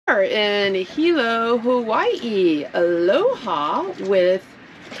are in Hilo, Hawaii. Aloha with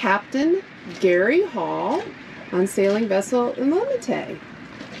Captain Gary Hall on Sailing Vessel Unlimited.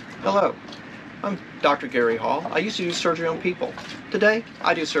 Hello, I'm Dr. Gary Hall. I used to do surgery on people. Today,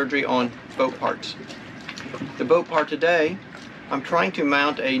 I do surgery on boat parts. The boat part today, I'm trying to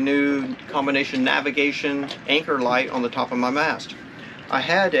mount a new combination navigation anchor light on the top of my mast. I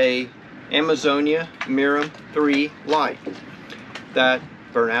had a Amazonia Mirim III light that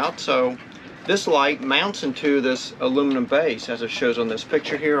burned out, so this light mounts into this aluminum base as it shows on this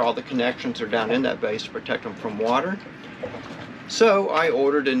picture here. All the connections are down in that base to protect them from water. So I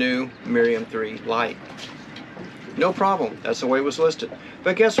ordered a new Mirim III light. No problem, that's the way it was listed.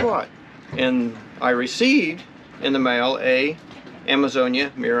 But guess what? And I received in the mail a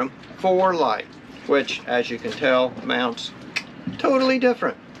Amazonia Mirim IV light, which, as you can tell, mounts totally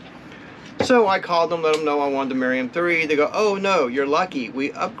different. So I called them, let them know I wanted the Mirim III. They go, oh no, you're lucky,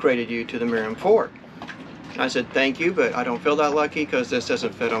 we upgraded you to the Mirim IV. I said, thank you, but I don't feel that lucky because this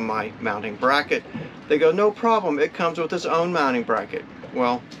doesn't fit on my mounting bracket. They go, no problem, it comes with its own mounting bracket.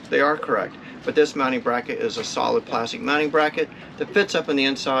 Well, they are correct, but this mounting bracket is a solid plastic mounting bracket that fits up on the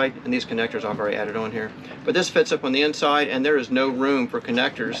inside, and these connectors I've already added on here. But this fits up on the inside, and there is no room for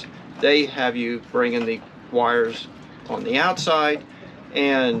connectors. They have you bring in the wires on the outside,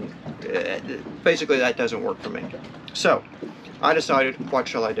 and basically that doesn't work for me. So I decided, what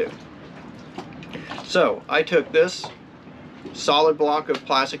shall I do? So I took this solid block of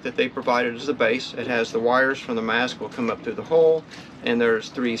plastic that they provided as the base. It has the wires from the mast will come up through the hole, and there's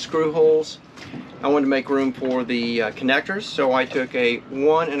 3 screw holes. I wanted to make room for the connectors, so I took a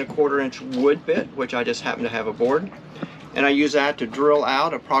 1 1/4 inch wood bit, which I just happen to have aboard, and I used that to drill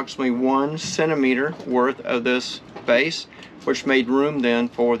out approximately 1 centimeter worth of this base, which made room then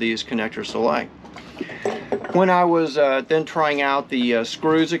for these connectors to lay. When I was then trying out the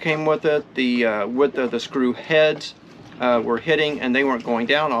screws that came with it, the width of the screw heads were hitting, and they weren't going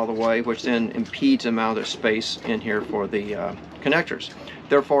down all the way, which then impedes the amount of space in here for the connectors.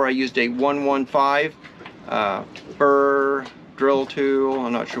 Therefore, I used a 115 burr drill tool,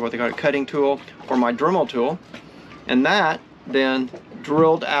 I'm not sure what they got, a cutting tool, for my Dremel tool, and that then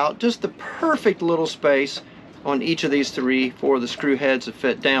drilled out just the perfect little space on each of these 3 for the screw heads to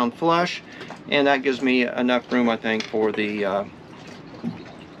fit down flush, and that gives me enough room, I think, for the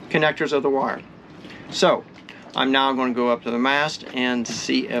connectors of the wire. So I'm now going to go up to the mast and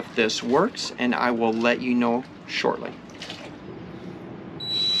see if this works, and I will let you know shortly.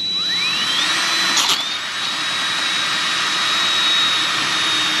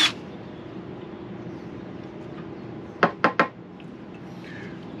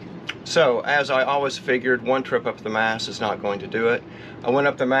 So, as I always figured, one trip up the mast is not going to do it. I went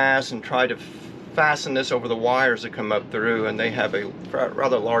up the mast and tried to fasten this over the wires that come up through, and they have a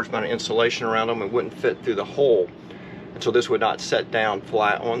rather large amount of insulation around them. It wouldn't fit through the hole, and so this would not set down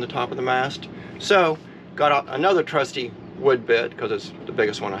flat on the top of the mast. So, got out another trusty wood bit, because it's the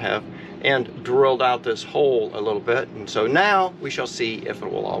biggest one I have, and drilled out this hole a little bit, and so now we shall see if it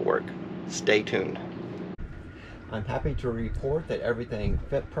will all work. Stay tuned. I'm happy to report that everything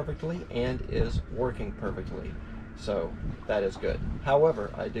fit perfectly and is working perfectly. So that is good.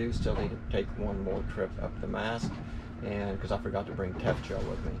 However, I do still need to take one more trip up the mast, and because I forgot to bring Tef gel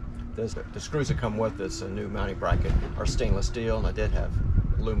with me. The screws that come with this new mounting bracket are stainless steel, and I did have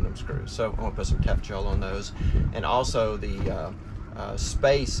aluminum screws. So I'm going to put some Tef gel on those. And also the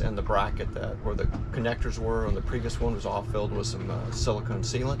space in the bracket where the connectors were on the previous one was all filled with some silicone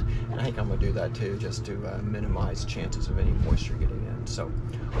sealant, and I think I'm going to do that too, just to minimize chances of any moisture getting in. So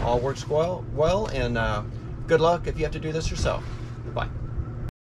all works well, and good luck if you have to do this yourself. Bye.